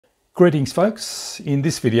Greetings folks, in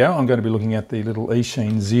this video I'm going to be looking at the little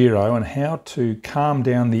Eachine Zero and how to calm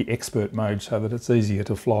down the expert mode so that it's easier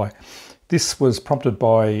to fly. This was prompted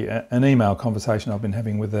by an email conversation I've been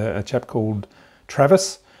having with a chap called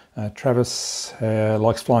Travis. Travis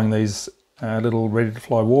likes flying these little ready to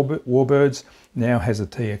fly warbirds, now has a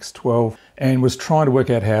TX12 and was trying to work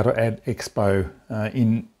out how to add Expo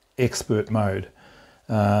in expert mode.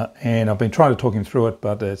 And I've been trying to talk him through it,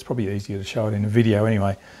 but it's probably easier to show it in a video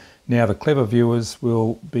anyway. Now the clever viewers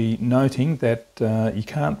will be noting that you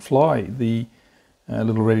can't fly the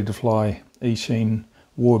little ready to fly Eachine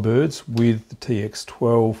warbirds with the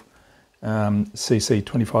TX12 CC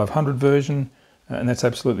 2500 version, and that's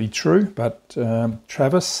absolutely true, but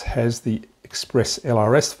Travis has the Express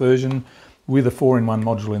LRS version with a 4-in-1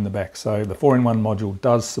 module in the back. So the 4-in-1 module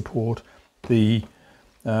does support the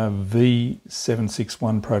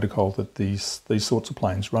V761 protocol that these sorts of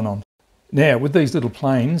planes run on. Now with these little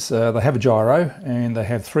planes, they have a gyro and they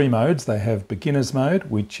have three modes. They have beginner's mode,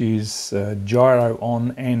 which is gyro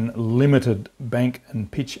on and limited bank and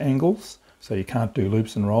pitch angles, so you can't do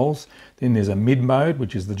loops and rolls. Then there's a mid mode,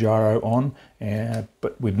 which is the gyro on,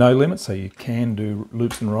 but with no limit, so you can do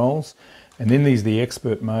loops and rolls. And then there's the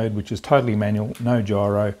expert mode, which is totally manual, no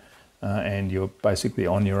gyro, and you're basically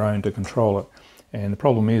on your own to control it. And the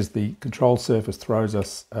problem is the control surface throws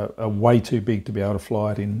us are way too big to be able to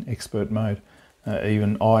fly it in expert mode.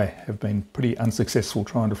 Even I have been pretty unsuccessful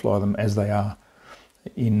trying to fly them as they are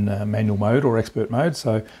in manual mode or expert mode.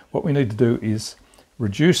 So what we need to do is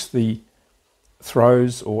reduce the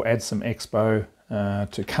throws or add some expo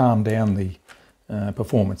to calm down the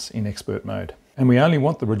performance in expert mode. And we only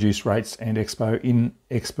want the reduced rates and expo in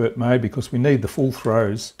expert mode because we need the full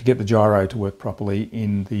throws to get the gyro to work properly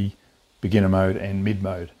in the beginner mode and mid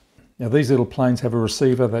mode. Now these little planes have a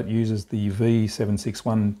receiver that uses the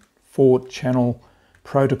V761 4-channel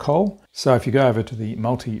protocol. So if you go over to the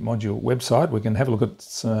multi-module website, we can have a look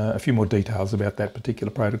at a few more details about that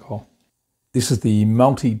particular protocol. This is the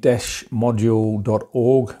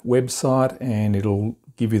multi-module.org website, and it'll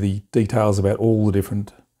give you the details about all the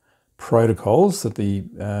different protocols that the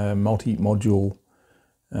multi-module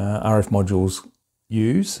RF modules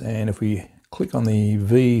use. And if we click on the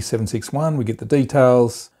V761, we get the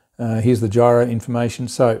details. Here's the gyro information.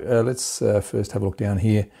 So let's first have a look down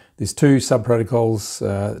here. There's two sub-protocols,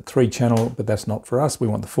 3-channel, but that's not for us. We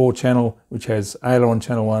want the 4-channel, which has aileron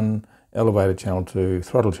channel 1, elevator channel 2,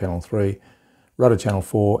 throttle channel 3, rudder channel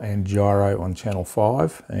 4, and gyro on channel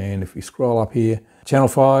 5. And if we scroll up here, channel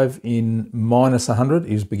 5 in -100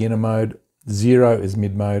 is beginner mode, 0 is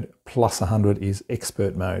mid mode, +100 is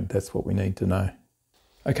expert mode. That's what we need to know.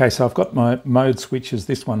 Okay, so I've got my mode switch as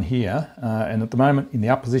this one here, and at the moment in the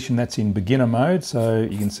up position that's in beginner mode, so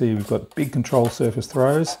you can see we've got big control surface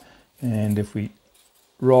throws, and if we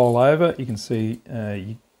roll over you can see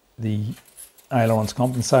the ailerons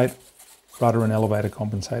compensate, rudder and elevator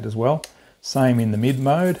compensate as well. Same in the mid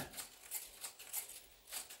mode,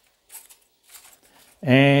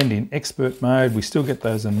 and in expert mode we still get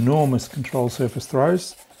those enormous control surface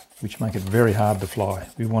throws, which make it very hard to fly.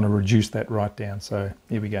 We want to reduce that right down, so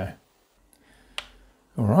here we go.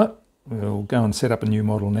 All right, we'll go and set up a new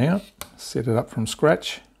model now. Set it up from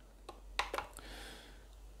scratch.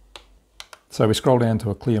 So we scroll down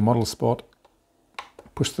to a clear model spot,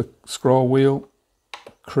 push the scroll wheel,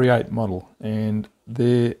 create model, and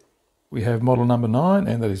there we have model number 9,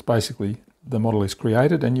 and that is basically the model is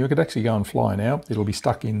created, and you could actually go and fly now. It'll be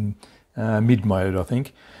stuck in mid mode, I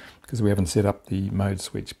think, because we haven't set up the mode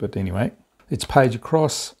switch. But anyway, it's page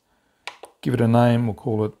across, give it a name, we'll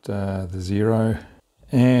call it the 0,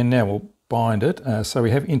 and now we'll bind it. So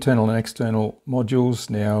we have internal and external modules.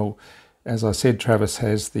 Now, as I said, Travis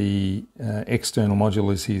has the external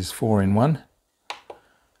module as his 4-in-1.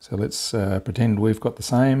 So let's pretend we've got the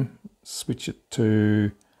same, switch it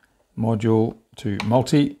to module to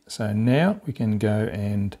multi. So now we can go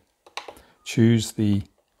and choose the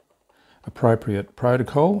appropriate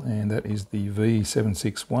protocol, and that is the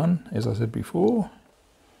V761, as I said before.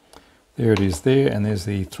 There it is there, and there's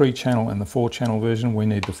the 3-channel and the 4-channel version. We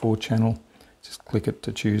need the 4-channel. Just click it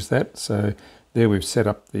to choose that. So there we've set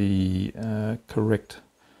up the correct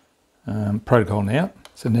protocol now.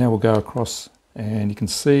 So now we'll go across, and you can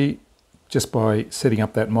see just by setting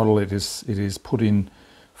up that model, it is put in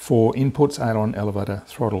 4 inputs: aileron, elevator,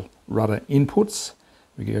 throttle, rudder inputs.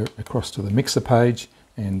 We go across to the mixer page,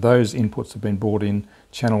 and those inputs have been brought in.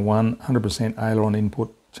 Channel 1, 100% aileron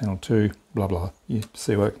input, channel 2, blah blah. You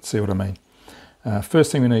see what I mean.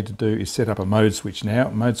 First thing we need to do is set up a mode switch now.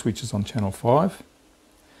 Mode switch is on channel 5.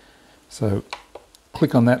 So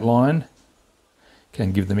click on that line,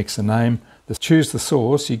 can give the mixer name. Choose the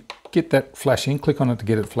source. You get that flashing, click on it to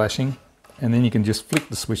get it flashing, and then you can just flick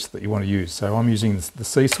the switch that you want to use. So I'm using the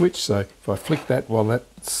C switch, so if I flick that while that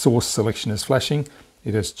source selection is flashing,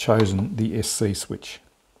 it has chosen the SC switch.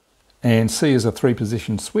 And C is a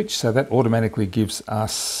 3-position switch, so that automatically gives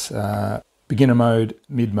us beginner mode,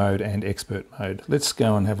 mid mode and expert mode. Let's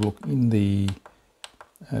go and have a look in the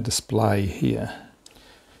display here.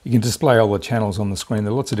 You can display all the channels on the screen.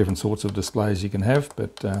 There are lots of different sorts of displays you can have,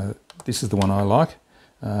 but this is the one I like.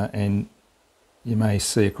 And you may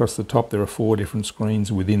see across the top there are 4 different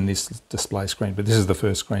screens within this display screen, but this is the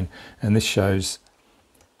first screen, and this shows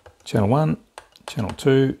channel 1, channel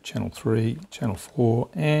 2, channel 3, channel 4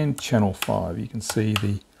 and channel 5. You can see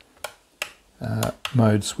the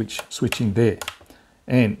mode switching there.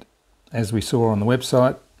 And as we saw on the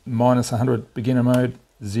website, -100 beginner mode,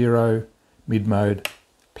 0 mid mode,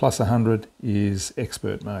 +100 is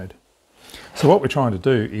expert mode. So what we're trying to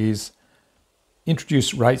do is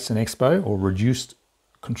introduce Rates and Expo, or reduced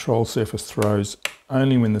control surface throws,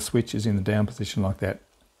 only when the switch is in the down position like that.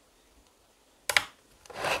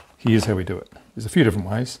 Here's how we do it. There's a few different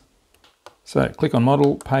ways. So click on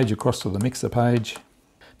model, page across to the mixer page.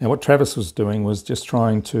 Now what Travis was doing was just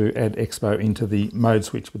trying to add Expo into the mode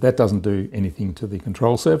switch, but that doesn't do anything to the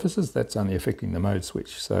control surfaces. That's only affecting the mode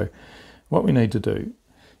switch. So what we need to do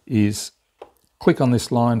is click on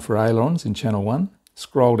this line for ailerons in channel 1,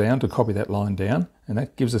 scroll down to copy that line down, and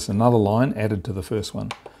that gives us another line added to the first one.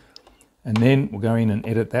 And then we'll go in and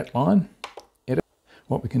edit that line. Edit.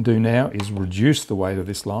 What we can do now is reduce the weight of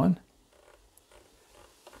this line.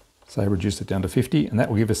 Say reduce it down to 50, and that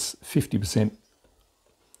will give us 50%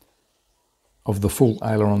 of the full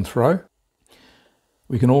aileron throw.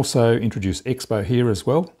 We can also introduce Expo here as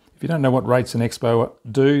well. If you don't know what Rates and Expo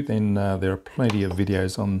do, then there are plenty of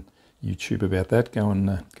videos on YouTube about that. Go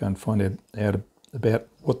and find out about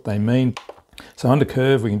what they mean. So under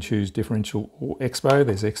curve we can choose differential or Expo.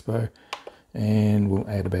 There's Expo, and we'll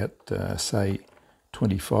add about say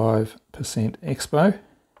 25% Expo.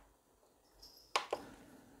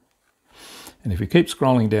 And if we keep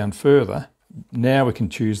scrolling down further, now we can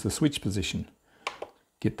choose the switch position.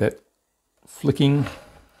 Get that flicking,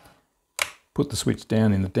 put the switch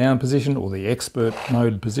down in the down position or the expert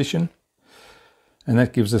mode position, and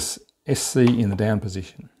that gives us SC in the down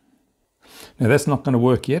position. Now that's not going to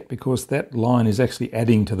work yet because that line is actually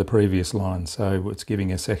adding to the previous line, so it's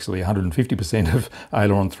giving us actually 150% of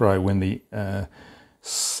aileron throw when the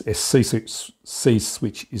C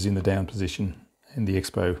switch is in the down position, and the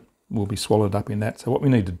Expo will be swallowed up in that. So what we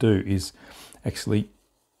need to do is actually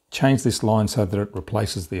change this line so that it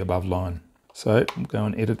replaces the above line. So we'll go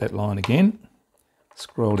and edit that line again,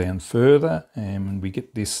 scroll down further, and we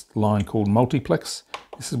get this line called multiplex.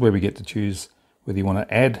 This is where we get to choose whether you want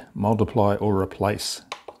to add, multiply or replace.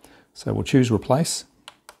 So we'll choose replace.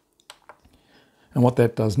 And what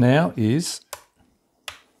that does now is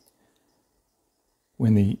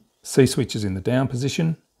when the C switch is in the down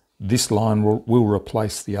position, this line will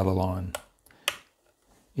replace the other line.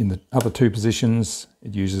 In the other 2 positions,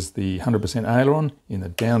 it uses the 100% aileron. In the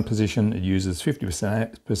down position, it uses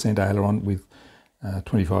 50% aileron with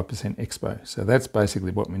 25% Expo. So that's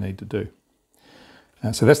basically what we need to do.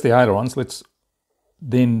 So that's the ailerons. Let's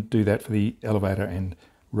then do that for the elevator and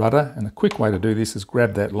rudder. And a quick way to do this is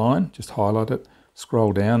grab that line, just highlight it,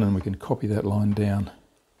 scroll down, and we can copy that line down.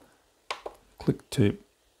 Click to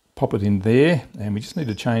pop it in there, and we just need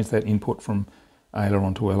to change that input from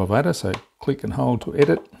aileron to elevator. So click and hold to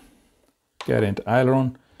edit, go down to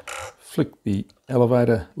aileron, flick the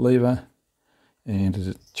elevator lever, and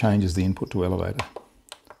it changes the input to elevator.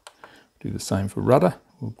 Do the same for rudder.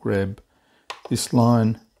 We'll grab this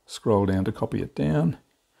line, scroll down to copy it down,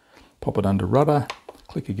 pop it under rudder,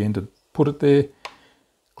 click again to put it there,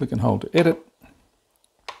 click and hold to edit,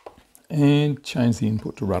 and change the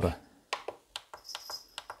input to rudder.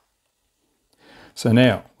 So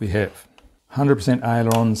now we have 100%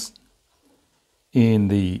 ailerons in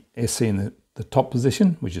the SC in the top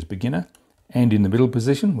position, which is beginner, and in the middle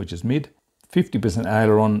position, which is mid. 50%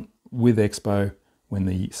 aileron with Expo when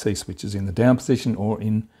the C switch is in the down position or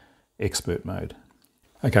in expert mode.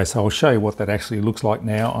 Okay, so I'll show you what that actually looks like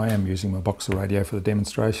now. I am using my Boxer radio for the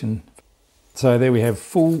demonstration. So there we have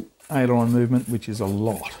full aileron movement, which is a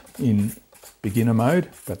lot in beginner mode,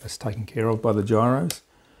 but that's taken care of by the gyros.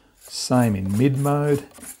 Same in mid mode.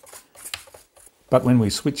 But when we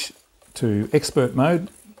switch to expert mode,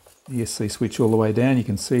 the SC switch all the way down, you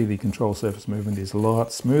can see the control surface movement is a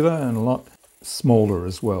lot smoother and a lot smaller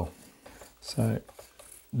as well. So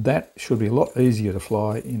that should be a lot easier to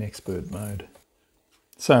fly in expert mode.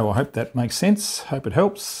 So I hope that makes sense. Hope it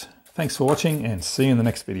helps. Thanks for watching and see you in the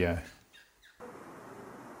next video.